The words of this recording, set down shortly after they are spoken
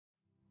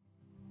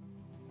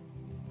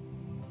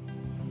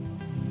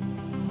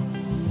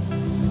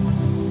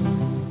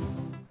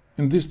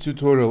In this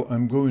tutorial,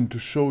 I'm going to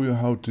show you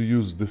how to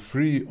use the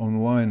free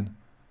online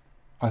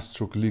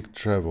AstroClick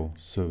Travel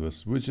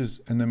service, which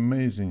is an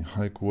amazing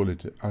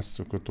high-quality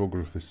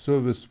astrocartography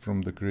service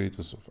from the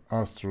creators of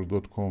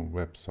astro.com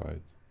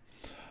website.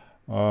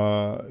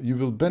 You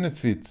will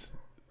benefit,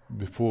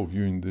 before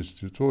viewing this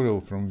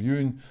tutorial, from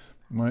viewing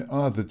my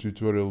other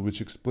tutorial which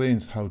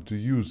explains how to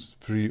use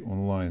free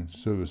online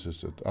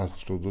services at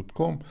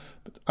astro.com,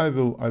 but I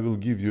will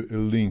give you a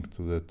link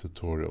to that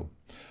tutorial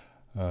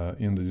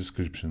in the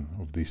description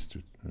of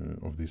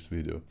this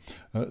video.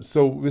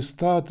 So we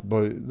start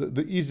by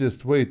the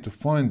easiest way to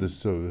find the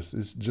service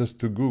is just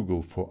to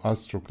Google for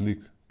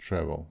AstroClick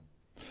Travel,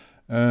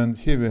 and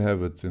here we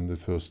have it in the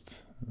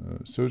first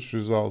search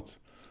result.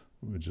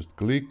 We just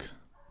click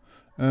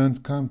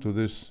and come to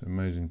this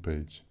amazing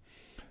page.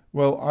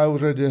 Well, I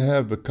already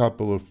have a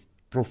couple of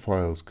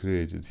profiles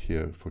created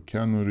here for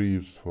Keanu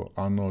Reeves, for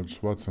Arnold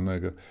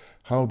Schwarzenegger.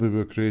 How they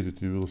were created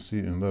you will see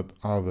in that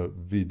other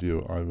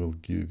video. I will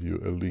give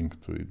you a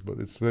link to it, but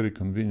it's very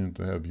convenient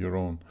to have your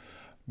own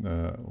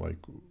like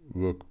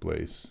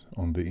workplace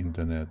on the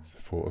internet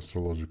for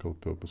astrological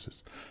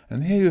purposes.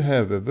 And here you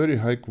have a very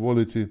high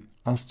quality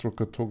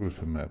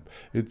astrocartography map.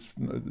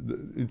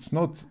 It's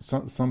not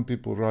some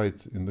people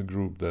write in the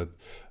group that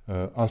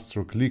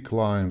AstroClick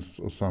lines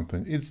or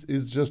something.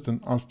 It's just an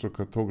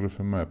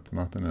astrocartography map,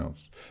 nothing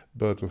else,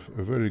 but of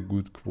a very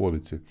good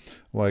quality.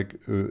 Like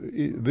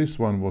this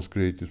one was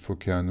created for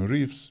Keanu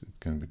Reeves. It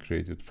can be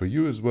created for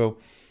you as well.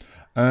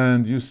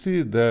 And you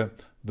see the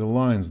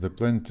lines, the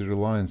planetary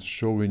lines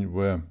showing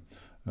where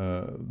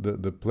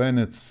the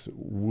planets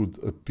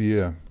would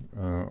appear,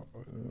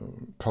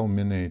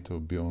 culminate or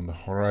be on the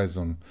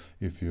horizon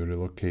if you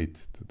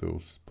relocate to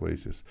those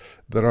places.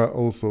 There are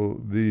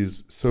also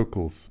these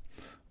circles,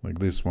 like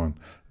this one.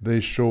 They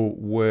show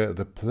where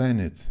the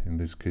planet, in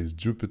this case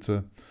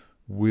Jupiter,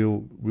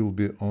 will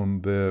be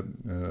on the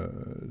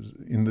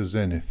in the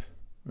zenith,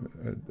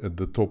 at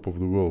the top of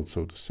the world,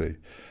 so to say.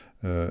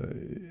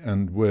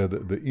 And where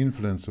the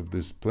influence of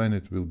this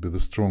planet will be the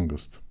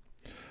strongest.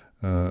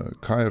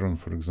 Chiron,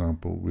 for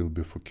example, will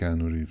be for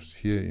Keanu Reeves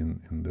here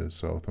in the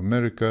South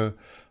America.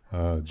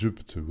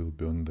 Jupiter will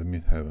be on the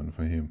midheaven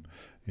for him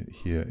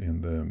here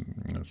in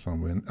the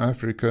somewhere in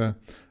Africa,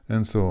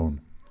 and so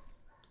on.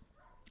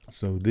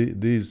 So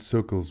these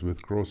circles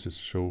with crosses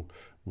show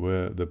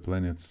where the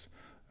planets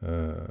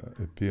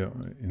appear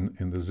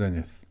in the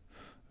zenith.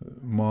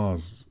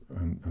 Mars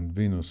and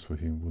Venus for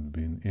him would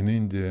be in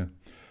India.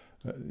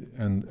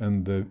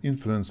 And the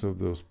influence of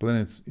those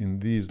planets in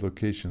these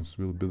locations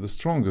will be the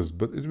strongest,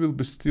 but it will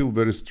be still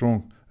very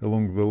strong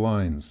along the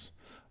lines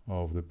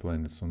of the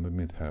planets on the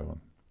midheaven.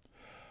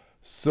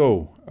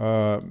 So,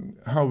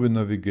 how we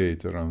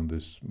navigate around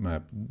this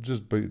map?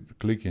 Just by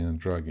clicking and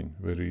dragging,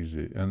 very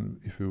easy.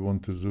 And if we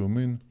want to zoom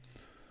in,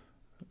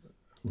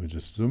 we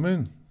just zoom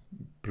in,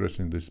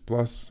 pressing this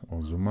plus,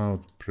 or zoom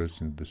out,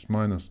 pressing this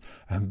minus.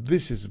 And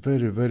this is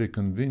very, very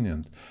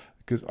convenient,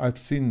 because I've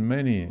seen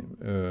many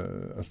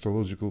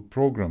astrological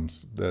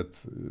programs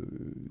that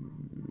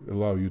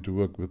allow you to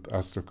work with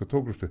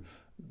astrocartography,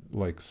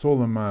 like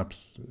solar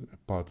maps,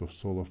 part of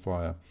Solar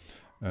Fire,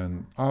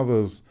 and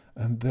others,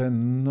 and they're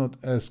not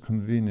as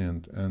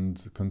convenient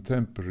and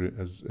contemporary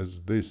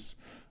as this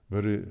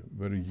very,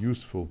 very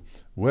useful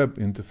web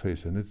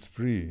interface, and it's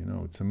free, you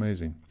know, it's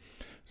amazing.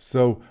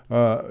 So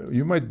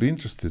you might be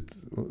interested,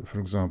 for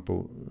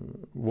example,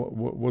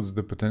 what's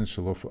the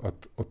potential of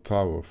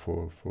Ottawa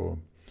for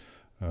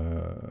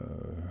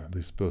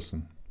this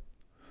person.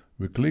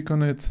 We click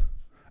on it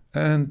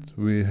and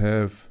we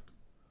have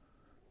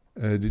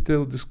a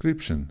detailed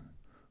description,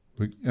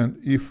 and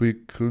if we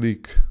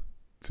click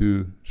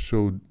to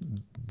show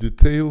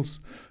details,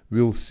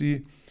 we'll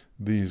see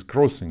these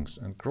crossings,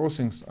 and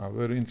crossings are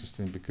very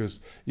interesting because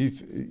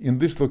if in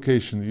this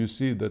location you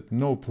see that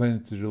no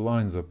planetary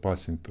lines are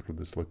passing through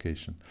this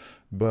location,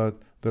 but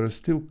there are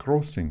still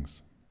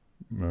crossings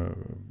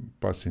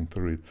passing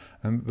through it,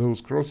 and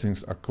those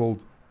crossings are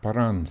called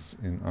parans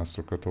in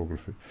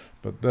astrocartography,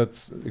 but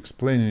that's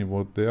explaining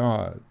what they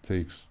are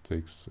takes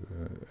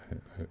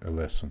a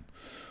lesson.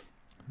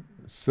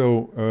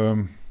 So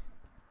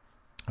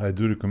I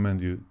do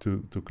recommend you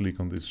to click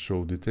on this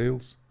show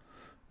details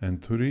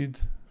and to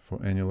read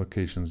for any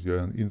locations you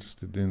are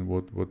interested in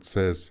what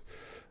says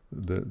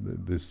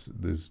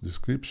this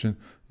description.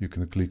 You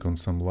can click on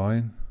some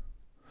line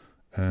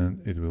and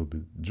it will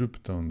be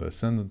Jupiter on the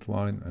ascendant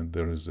line, and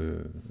there is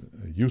a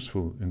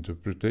useful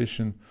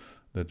interpretation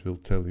that will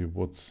tell you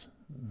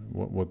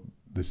what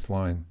this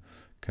line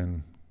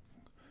can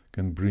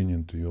bring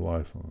into your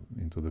life, or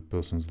into the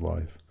person's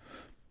life.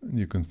 And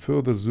you can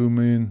further zoom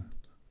in,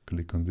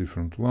 click on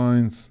different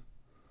lines,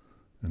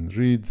 and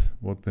read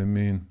what they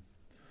mean.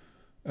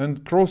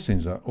 And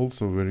crossings are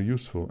also very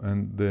useful,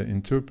 and they're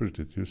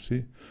interpreted. You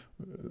see,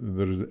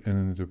 there is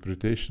an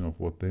interpretation of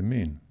what they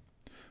mean.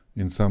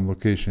 In some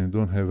location you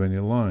don't have any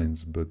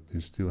lines, but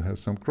you still have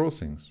some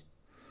crossings.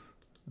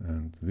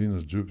 And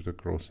Venus-Jupiter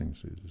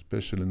crossings is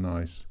especially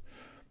nice,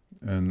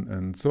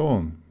 and so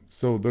on.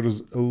 So there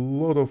is a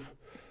lot of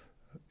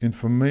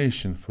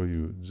information for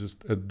you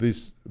just at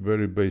this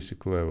very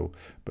basic level.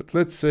 But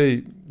let's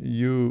say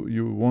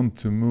you want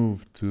to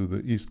move to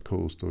the East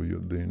Coast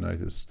of the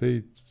United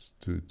States,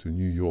 to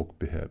New York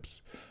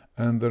perhaps,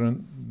 and there are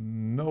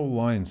no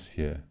lines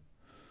here,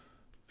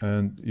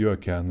 and you are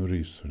Keanu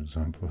Reeves, for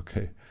example,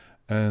 okay?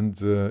 And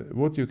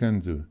what you can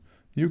do,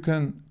 you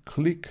can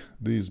click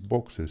these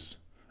boxes,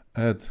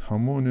 add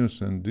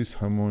harmonious and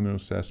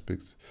disharmonious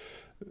aspects.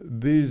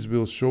 These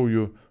will show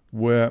you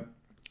where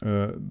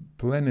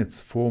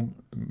planets form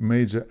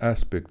major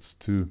aspects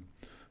to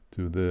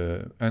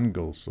the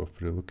angles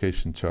of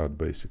relocation chart,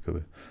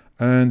 basically.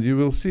 And you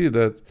will see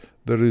that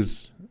there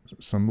is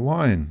some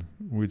line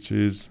which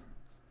is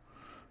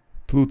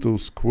Pluto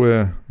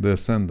square the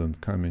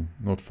ascendant coming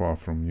not far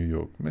from New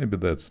York. Maybe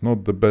that's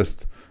not the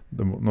best,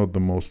 not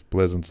the most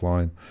pleasant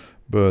line,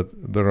 but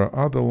there are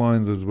other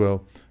lines as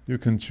well. You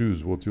can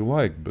choose what you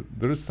like, but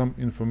there is some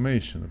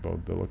information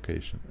about the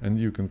location, and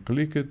you can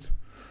click it,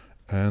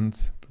 and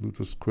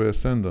Pluto square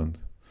ascendant.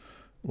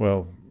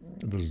 Well,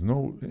 there's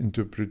no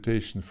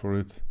interpretation for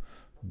it,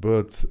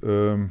 but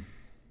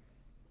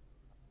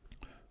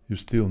you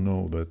still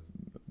know that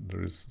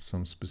there is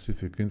some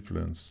specific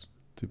influence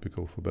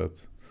typical for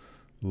that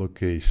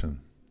location.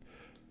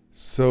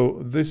 So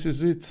this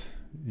is it.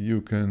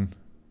 You can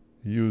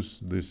use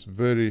this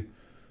very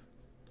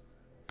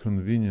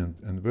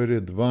convenient and very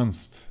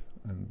advanced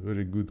and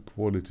very good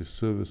quality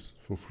service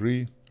for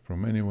free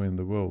from anywhere in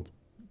the world.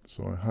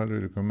 So I highly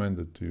recommend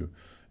it to you,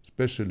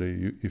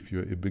 especially if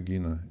you're a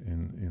beginner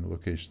in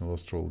locational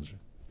astrology.